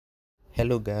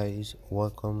Hello guys,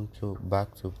 welcome to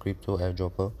back to Crypto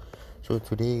Airdropper. So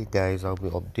today guys, I'll be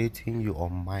updating you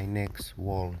on my next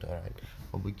world. Alright,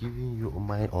 I'll be giving you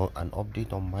an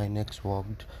update on my next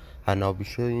world, and I'll be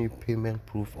showing you payment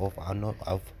proof of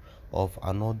another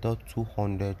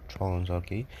 200 trons.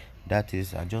 Okay, that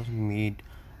is, I just made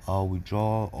a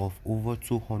withdrawal of over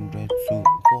 202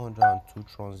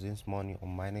 trons this morning on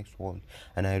my next world,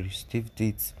 and I received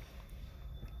it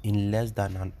in less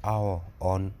than an hour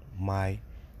on my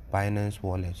Binance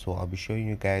wallet. So I'll be showing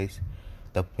you guys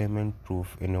the payment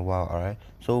proof in a while. All right,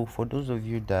 so for those of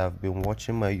you that have been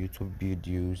watching my YouTube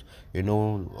videos,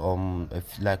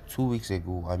 like 2 weeks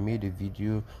ago I made a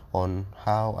video on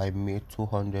how I made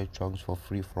 200 chunks for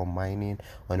free from mining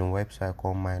on a website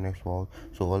called Miners World.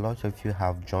 So a lot of you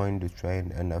have joined the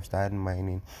trend and have started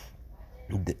mining.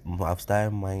 I've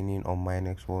started mining on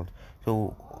Minex World.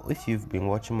 So if you've been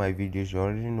watching my videos, you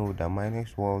already know that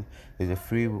Minex World is a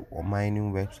free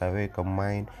mining website where you can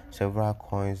mine several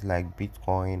coins like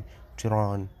Bitcoin,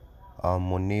 Tron,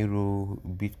 Monero,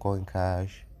 Bitcoin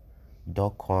Cash,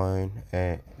 Dogecoin,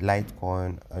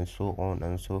 Litecoin, and so on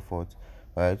and so forth.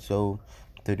 Right. So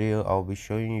today I'll be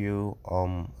showing you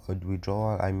a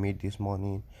withdrawal I made this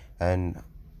morning and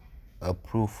a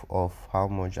proof of how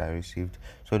much I received.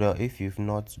 So that if you've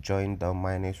not joined the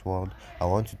Miners World, I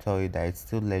want to tell you that it's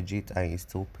still legit and it's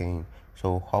still paying.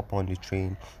 So hop on the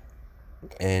train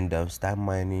and start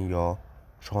mining your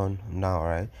Tron now.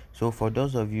 Right, so for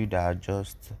those of you that are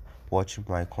just watching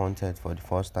my content for the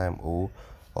first time, or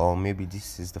maybe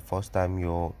this is the first time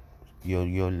you're watching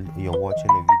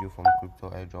a video from Crypto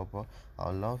Airdropper,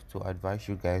 I'd love to advise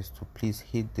you guys to please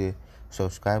hit the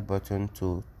subscribe button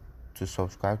to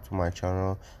subscribe to my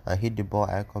channel, and hit the bell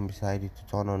icon beside it to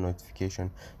turn on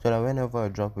notification, so that whenever I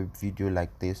drop a video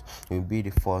like this, you'll be the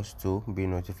first to be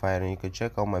notified. And you can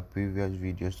check out my previous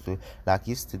videos too. Like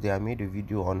yesterday I made a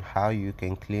video on how you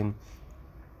can claim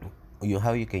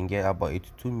how you can get about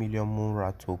 82 million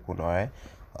Moonrat token. All right,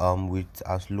 with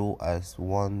as low as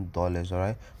 $1. All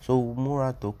right, so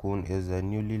Moonrat token is a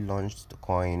newly launched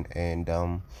coin, and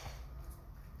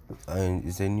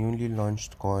it's a newly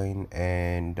launched coin,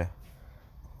 and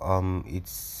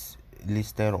it's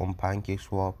listed on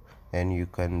PancakeSwap, and you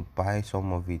can buy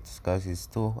some of it because it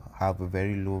still have a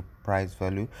very low price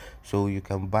value. So you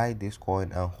can buy this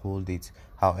coin and hold it.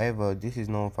 However, this is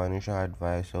not financial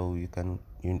advice, so you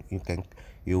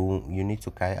need to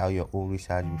carry out your own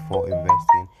research before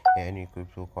investing in any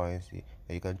cryptocurrency.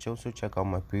 And you can also check out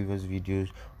my previous videos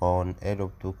on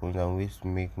airdrop tokens and ways to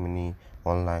make money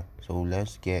online. So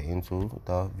let's get into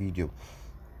the video.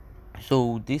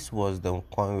 So this was the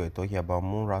coin we're talking about,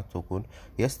 Moonrat token.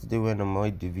 Yesterday when I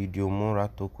made the video,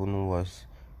 Moonrat token at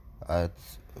at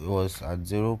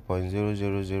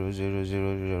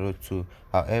 0.00000002.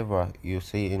 However, you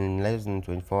see in less than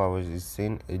 24 hours it's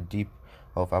seen a dip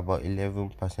of about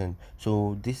 11%.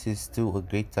 So this is still a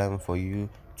great time for you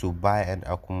to buy and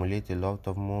accumulate a lot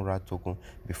of Moonrat token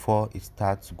before it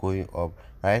starts going up.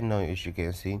 Right now, as you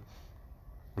can see,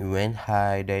 it went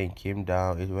high, then it came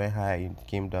down, it went high, it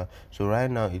came down. So right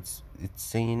now it's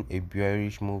seeing a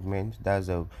bearish movement. That's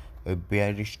a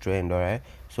bearish trend. All right,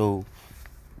 so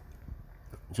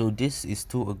this is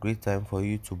still a great time for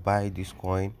you to buy this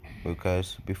coin,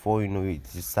 because before you know it,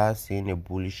 you start seeing a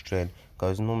bullish trend,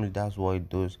 because normally that's what it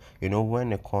does.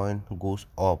 When a coin goes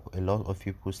up, a lot of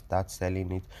people start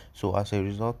selling it. So as a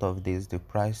result of this, the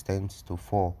price tends to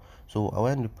fall. So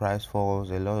when the price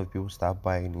falls, a lot of people start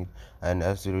buying it, and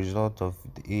as a result of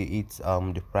it,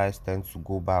 the price tends to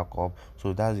go back up.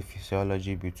 So that's the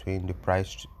physiology between the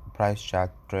price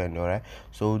chart trend. All right,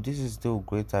 so this is still a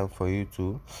great time for you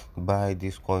to buy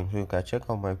this coin. So you can check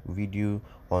out my video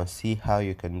on see how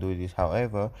you can do this.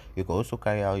 However, you can also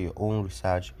carry out your own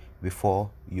research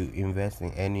before you invest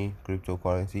in any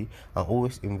cryptocurrency, and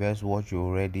always invest what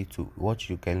you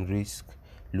can risk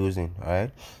losing. All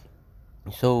right,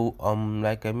 so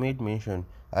like I made mention,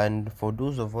 and for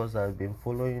those of us that have been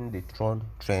following the Tron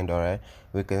trend, all right,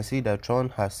 we can see that Tron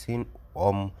has seen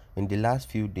in the last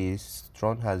few days,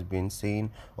 Tron has been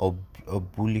seeing a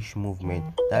bullish movement.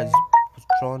 That's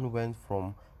Tron went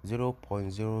from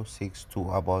 0.06 to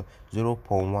about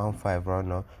 0.15 right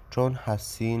now. Tron has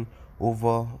seen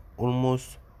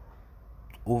almost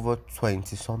over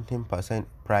 20 something percent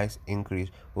price increase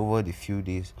over the few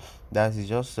days. That is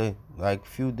just like a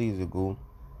few days ago,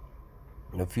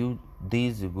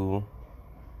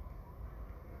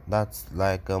 that's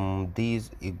like days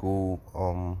ago,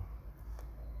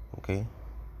 okay,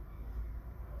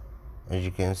 as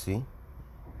you can see,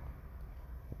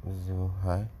 zero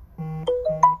high.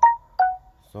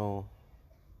 So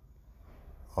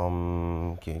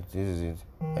Okay, this is it,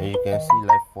 and you can see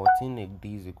like 14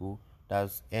 days ago,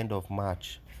 that's end of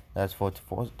March, that's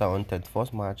 41st on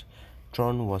 31st March,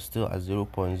 Tron was still at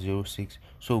 0.06.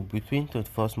 So between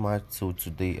 31st March till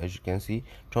today, as you can see,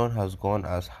 Tron has gone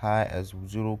as high as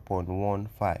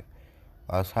 0.15,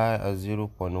 as high as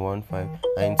 0.15,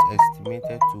 and it's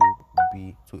estimated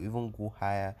to even go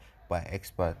higher by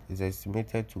expert. It's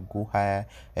estimated to go higher,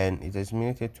 and it's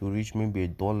estimated to reach maybe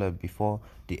 $1 before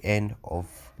the end of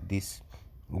this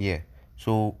year.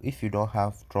 So if you don't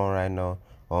have Tron right now,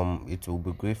 it will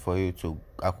be great for you to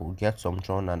get some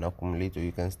Tron and accumulate, or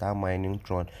you can start mining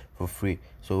Tron for free.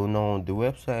 So now the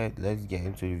website, let's get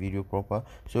into the video proper.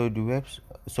 So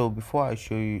so before I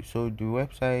show you, so the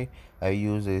website I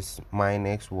use is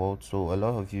minex world. So a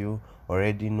lot of you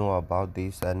already know about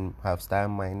this and have started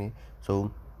mining.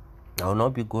 So I'll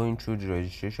not be going through the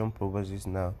registration processes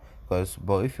now, but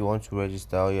if you want to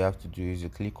register, all you have to do is you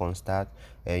click on start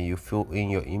and you fill in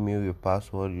your email, your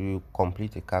password, you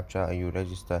complete a captcha, and you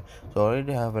register. So I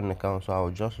already have an account, so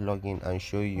I'll just log in and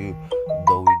show you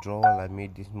the withdrawal I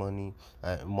made this morning,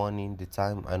 the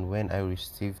time, and when I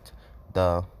received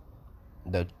the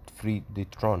the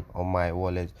Tron on my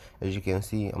wallet. As you can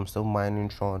see, I'm still mining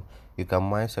Tron. You can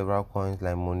mine several coins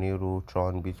like Monero,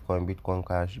 Tron, Bitcoin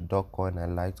Cash, Dogecoin,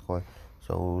 and Litecoin.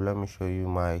 So let me show you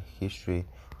my history.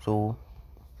 So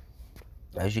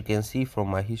as you can see from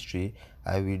my history,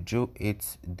 I withdrew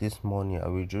it this morning. I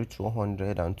withdrew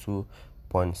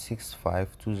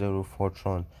 202.65204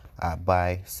 Tron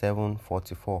by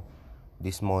 7:44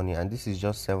 this morning, and this is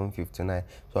just 7:59.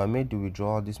 So I made the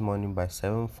withdrawal this morning by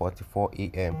 7:44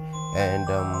 a.m. and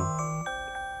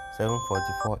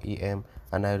 7:44 a.m.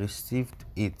 and I received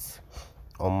it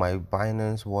on my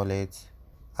Binance wallet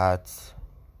at,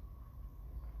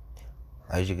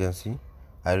 as you can see,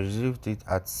 I received it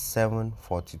at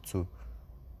 7:42.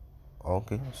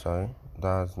 Okay, sorry,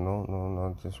 that's not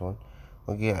this one.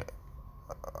 Okay,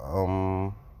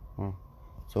 um hmm.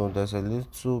 So there's a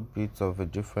little bit of a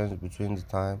difference between the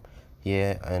time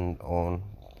here and on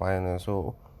Binance.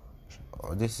 So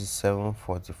this is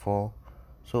 7:44.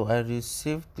 So I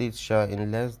received it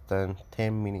in less than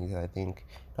 10 minutes. I think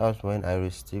that was when I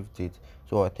received it.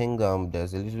 So I think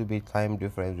there's a little bit time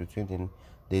difference between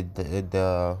the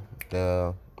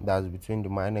that's between the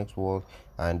Minex world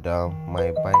and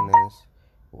my Binance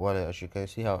wallet. As you can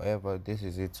see, however, this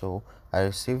is it. So I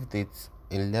received it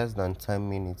in less than 10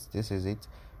 minutes. This is it,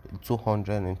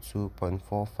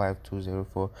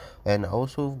 202.45204, and I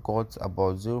also got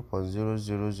about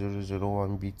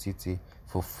 0.00001 BTT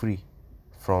for free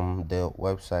from the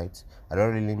website. I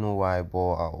don't really know why,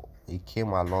 but it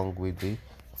came along with the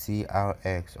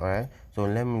TRX. All right, so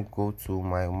let me go to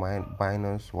my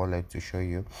Binance wallet to show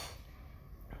you.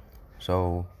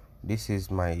 So this is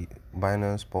my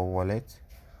Binance Spot wallet.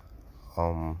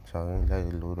 Sorry, let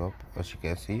it load up. As you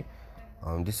can see,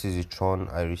 this is the Tron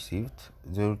I received,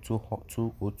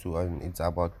 02202, and it's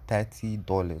about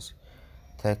 $30.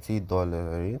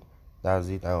 Right? That's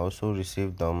it. I also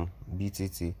received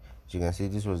BTT. As you can see,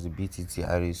 this was the BTT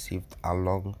I received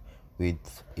along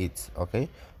with it. Okay,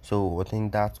 so I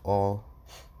think that's all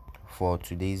for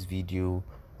today's video.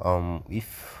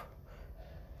 If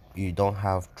you don't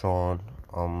have Tron,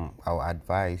 I'll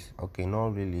advise, okay,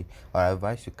 not really, I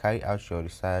advise you carry out your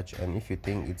research, and if you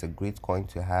think it's a great coin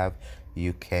to have,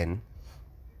 you can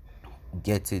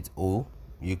get it, or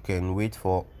you can wait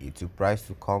for it to price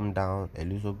to come down a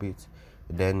little bit,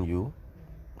 then you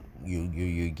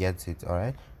get it. All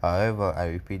right, however, I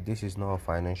repeat, this is not a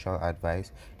financial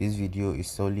advice. This video is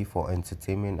solely for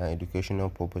entertainment and educational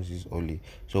purposes only.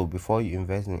 So before you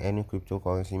invest in any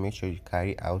cryptocurrency, make sure you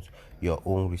carry out your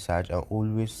own research and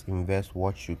always invest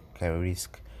what you can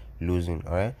risk losing.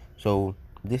 All right, so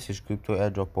this is Crypto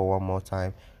Airdropper one more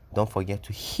time. Don't forget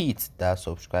to hit that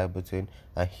subscribe button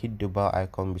and hit the bell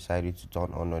icon beside it to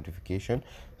turn on notification.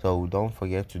 So don't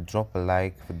forget to drop a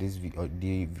like for this video,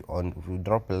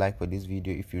 drop a like for this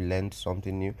video if you learned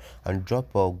something new, and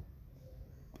drop a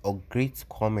great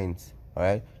comment. All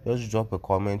right, just drop a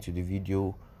comment to the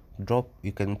video.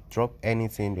 You can drop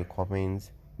anything in the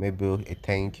comments, maybe a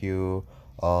thank you,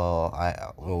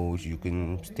 or you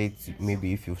can state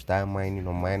maybe if you start mining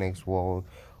on Minex world,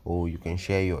 or you can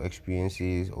share your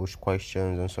experiences or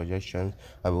questions and suggestions.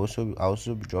 I'll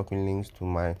also be dropping links to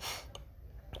my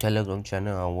Telegram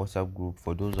channel and WhatsApp group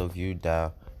for those of you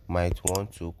that might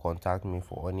want to contact me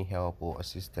for any help or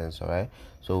assistance. All right,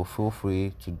 so feel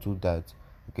free to do that.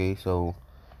 Okay, so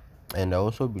and I'll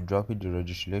also be dropping the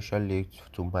registration link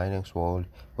to Binance World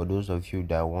for those of you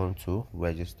that want to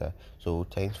register. So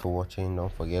thanks for watching.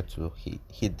 Don't forget to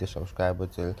hit the subscribe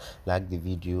button, like the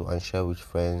video, and share with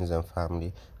friends and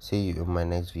family. See you in my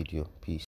next video. Peace.